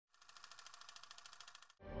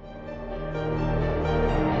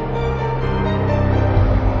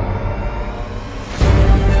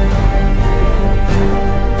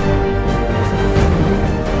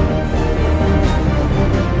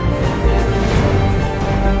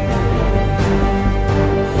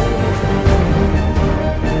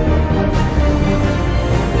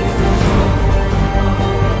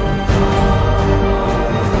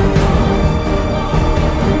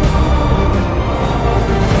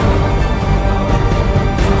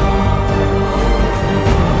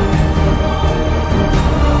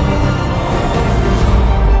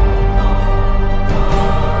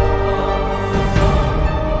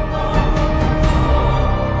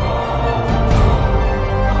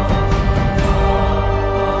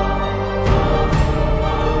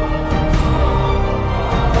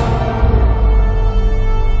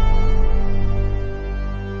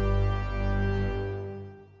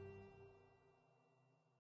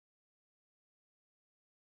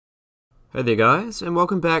Hey there guys, and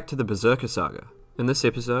welcome back to the Berserker saga. In this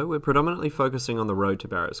episode, we're predominantly focusing on the road to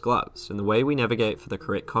Barrows gloves, and the way we navigate for the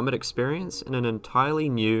correct combat experience in an entirely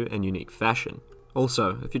new and unique fashion.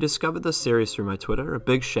 Also, if you discovered this series through my Twitter, a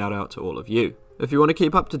big shout out to all of you. If you want to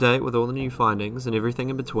keep up to date with all the new findings and everything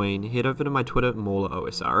in between, head over to my Twitter Mauler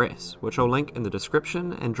OSRS, which I'll link in the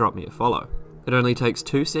description, and drop me a follow. It only takes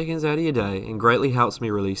 2 seconds out of your day and greatly helps me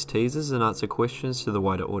release teasers and answer questions to the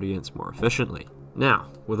wider audience more efficiently. Now,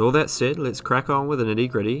 with all that said, let's crack on with the nitty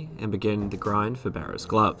gritty and begin the grind for Barrows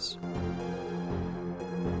gloves.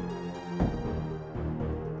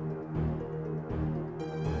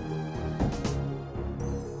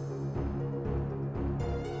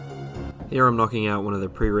 Here I'm knocking out one of the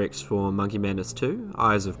prereqs for Monkey Madness 2,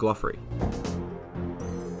 Eyes of Gloffrey.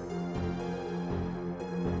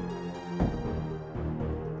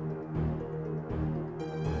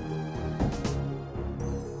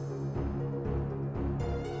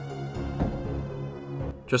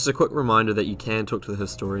 Just a quick reminder that you can talk to the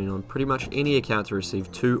historian on pretty much any account to receive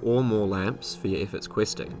 2 or more lamps for your efforts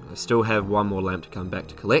questing. I still have 1 more lamp to come back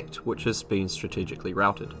to collect, which has been strategically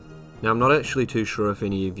routed. Now I'm not actually too sure if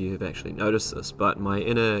any of you have actually noticed this, but my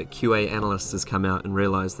inner QA analyst has come out and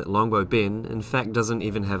realised that Longbow Ben in fact doesn't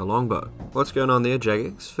even have a longbow. What's going on there,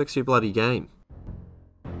 Jagex? Fix your bloody game.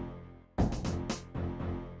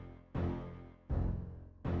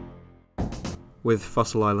 With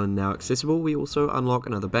Fossil Island now accessible, we also unlock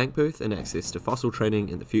another bank booth and access to fossil trading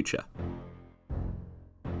in the future.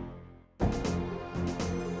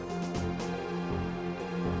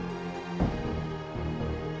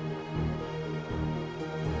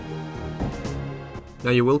 Now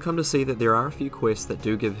you will come to see that there are a few quests that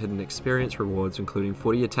do give hidden experience rewards, including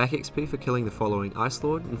 40 attack XP for killing the following Ice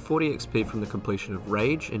Lord and 40 XP from the completion of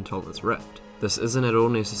Rage in Tolton's Rift. This isn't at all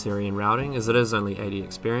necessary in routing, as it is only 80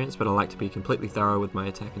 experience, but I like to be completely thorough with my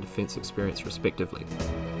attack and defense experience respectively.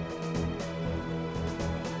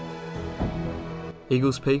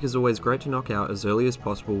 Eagle's Peak is always great to knock out as early as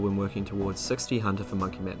possible when working towards 60 Hunter for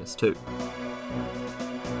Monkey Madness 2.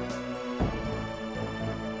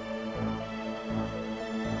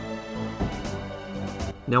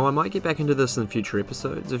 Now I might get back into this in future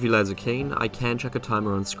episodes. If you lads are keen, I can chuck a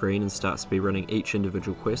timer on screen and start speedrunning each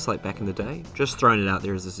individual quest like back in the day. Just throwing it out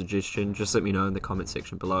there as a suggestion, just let me know in the comment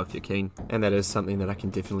section below if you're keen, and that is something that I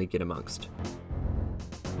can definitely get amongst.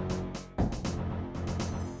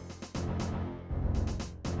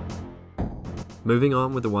 Moving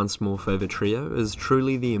on with the One Small Favour trio is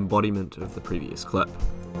truly the embodiment of the previous clip.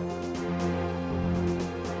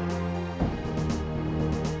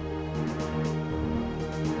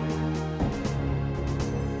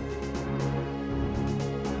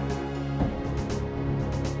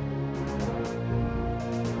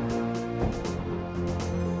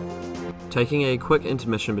 Taking a quick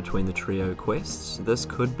intermission between the trio quests, this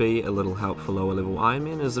could be a little help for lower level Iron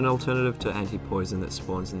Men as an alternative to anti-poison that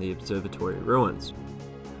spawns in the Observatory Ruins.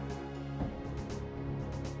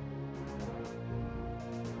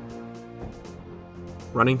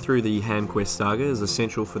 Running through the Ham Quest saga is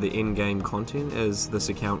essential for the endgame content, as this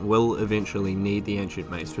account will eventually need the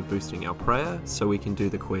Ancient Mace for boosting our prayer, so we can do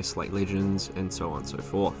the quests like Legends and so on and so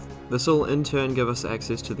forth. This will in turn give us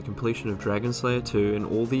access to the completion of Dragonslayer 2 and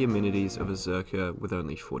all the amenities of Berserker with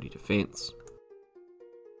only 40 defense.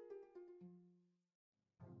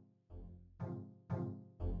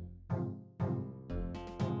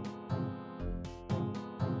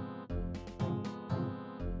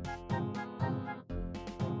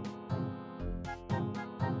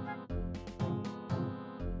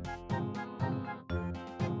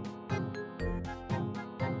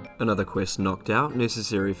 Another quest knocked out,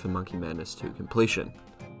 necessary for Monkey Madness 2 completion.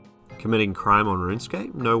 Committing crime on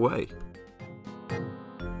RuneScape? No way.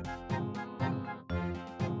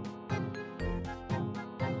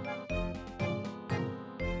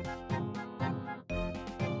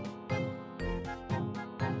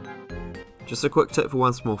 Just a quick tip for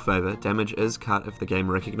One Small Favour, damage is cut if the game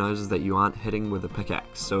recognises that you aren't hitting with a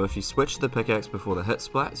pickaxe, so if you switch the pickaxe before the hit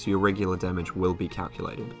splats, your regular damage will be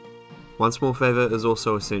calculated. One Small Favour is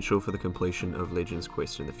also essential for the completion of Legends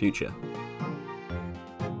quest in the future.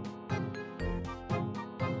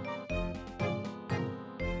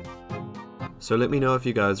 So let me know if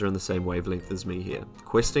you guys are on the same wavelength as me here.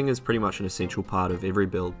 Questing is pretty much an essential part of every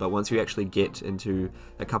build, but once you actually get into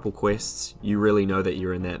a couple quests, you really know that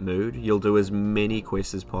you're in that mood. You'll do as many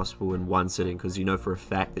quests as possible in one sitting because you know for a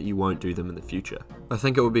fact that you won't do them in the future. I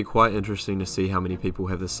think it would be quite interesting to see how many people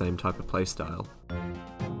have the same type of playstyle.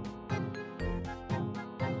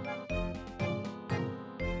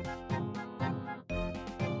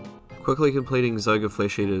 quickly completing Zoga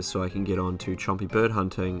Flesh Eaters so I can get on to Chompy Bird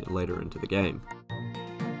hunting later into the game.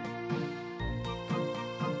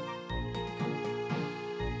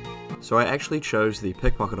 So I actually chose the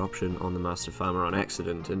pickpocket option on the Master Farmer on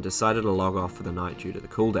accident and decided to log off for the night due to the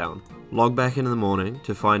cooldown. Log back in the morning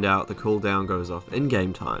to find out the cooldown goes off in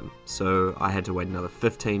game time, so I had to wait another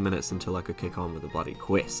 15 minutes until I could kick on with the bloody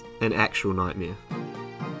quest. An actual nightmare.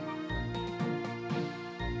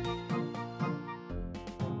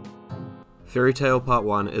 Fairy Tale Part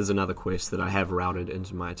 1 is another quest that I have routed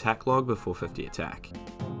into my attack log before 50 attack.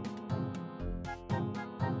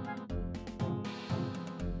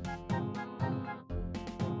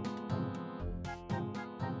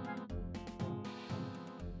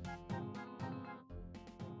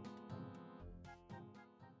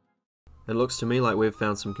 It looks to me like we've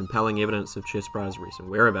found some compelling evidence of Chessbrah's recent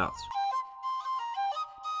whereabouts.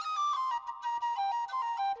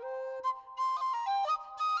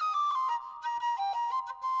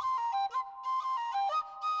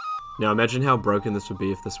 Now imagine how broken this would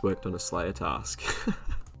be if this worked on a Slayer task.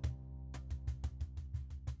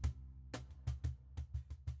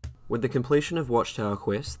 With the completion of Watchtower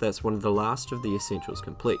Quest, that's one of the last of the essentials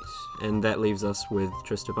complete, and that leaves us with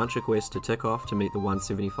just a bunch of quests to tick off to meet the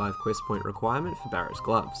 175 quest point requirement for Barrow's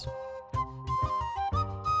Gloves.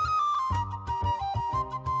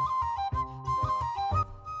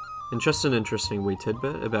 And just an interesting wee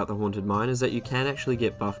tidbit about the Haunted Mine is that you can actually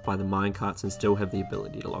get buffed by the minecarts and still have the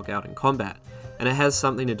ability to log out in combat, and it has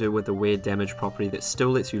something to do with the weird damage property that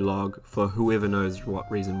still lets you log for whoever knows what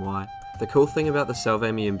reason why. The cool thing about the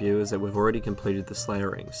Salvami Imbue is that we've already completed the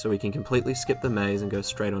Slayer Ring, so we can completely skip the maze and go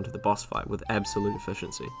straight onto the boss fight with absolute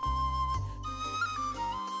efficiency.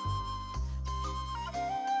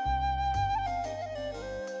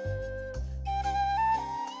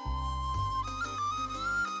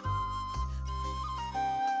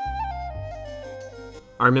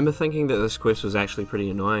 I remember thinking that this quest was actually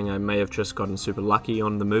pretty annoying. I may have just gotten super lucky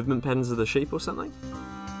on the movement patterns of the sheep or something.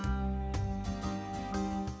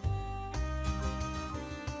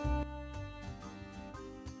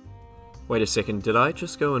 Wait a second, did I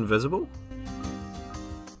just go invisible?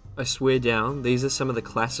 I swear down, these are some of the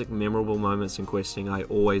classic memorable moments in questing I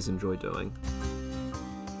always enjoy doing.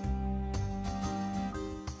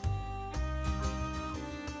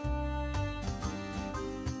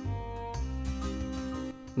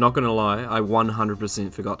 Not gonna lie, I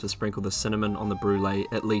 100% forgot to sprinkle the cinnamon on the brulee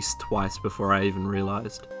at least twice before I even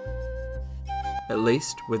realised. At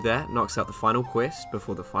least, with that, knocks out the final quest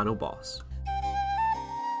before the final boss.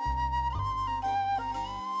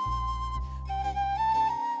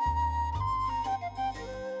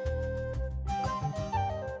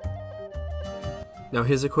 Now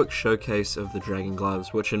here's a quick showcase of the Dragon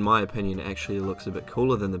Gloves, which in my opinion actually looks a bit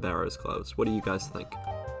cooler than the Barrows Gloves. What do you guys think?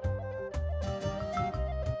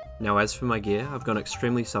 Now as for my gear, I've gone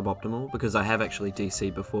extremely suboptimal because I have actually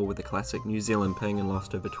DC'd before with the classic New Zealand ping and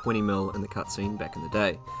lost over 20 mil in the cutscene back in the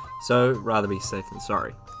day, so rather be safe than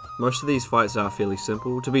sorry. Most of these fights are fairly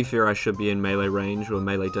simple. To be fair, I should be in melee range or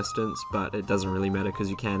melee distance, but it doesn't really matter because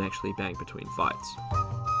you can actually bang between fights.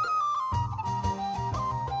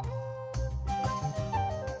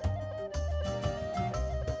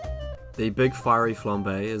 The big fiery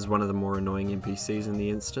flambe is one of the more annoying NPCs in the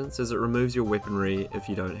instance, as it removes your weaponry if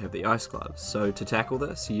you don't have the ice gloves, so to tackle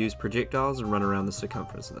this you use projectiles and run around the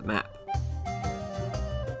circumference of the map.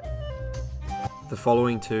 The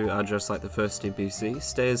following two are just like the first NPC,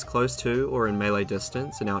 stay as close to or in melee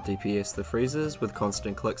distance and out DPS the freezers with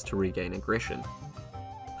constant clicks to regain aggression.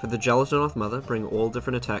 For the Gelatinoth Mother, bring all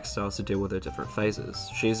different attack styles to deal with her different phases.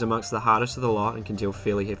 She is amongst the hardest of the lot and can deal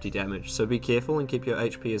fairly hefty damage, so be careful and keep your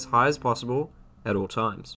HP as high as possible at all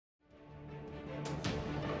times.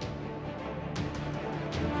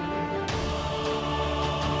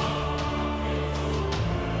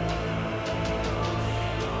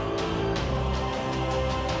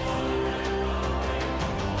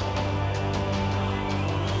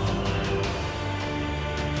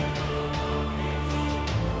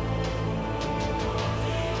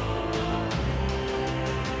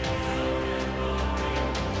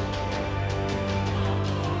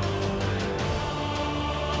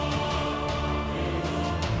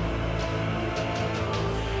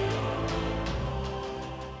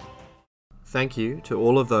 Thank you to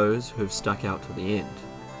all of those who've stuck out to the end.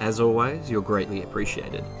 As always, you're greatly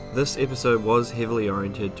appreciated. This episode was heavily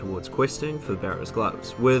oriented towards questing for Barrow's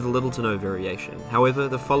gloves, with little to no variation. However,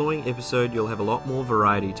 the following episode you'll have a lot more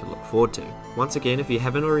variety to look forward to. Once again, if you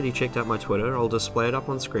haven't already checked out my Twitter, I'll display it up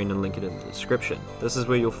on screen and link it in the description. This is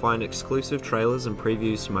where you'll find exclusive trailers and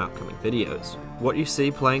previews to my upcoming videos. What you see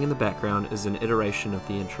playing in the background is an iteration of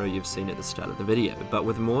the intro you've seen at the start of the video, but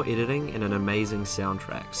with more editing and an amazing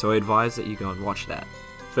soundtrack, so I advise that you go and watch that.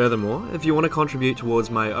 Furthermore, if you want to contribute towards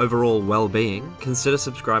my overall well-being, consider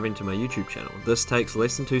subscribing to my YouTube channel. This takes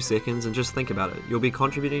less than 2 seconds, and just think about it. You'll be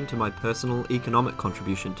contributing to my personal economic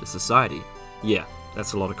contribution to society. Yeah,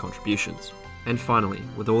 that's a lot of contributions. And finally,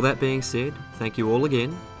 with all that being said, thank you all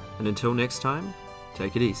again, and until next time,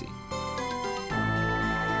 take it easy.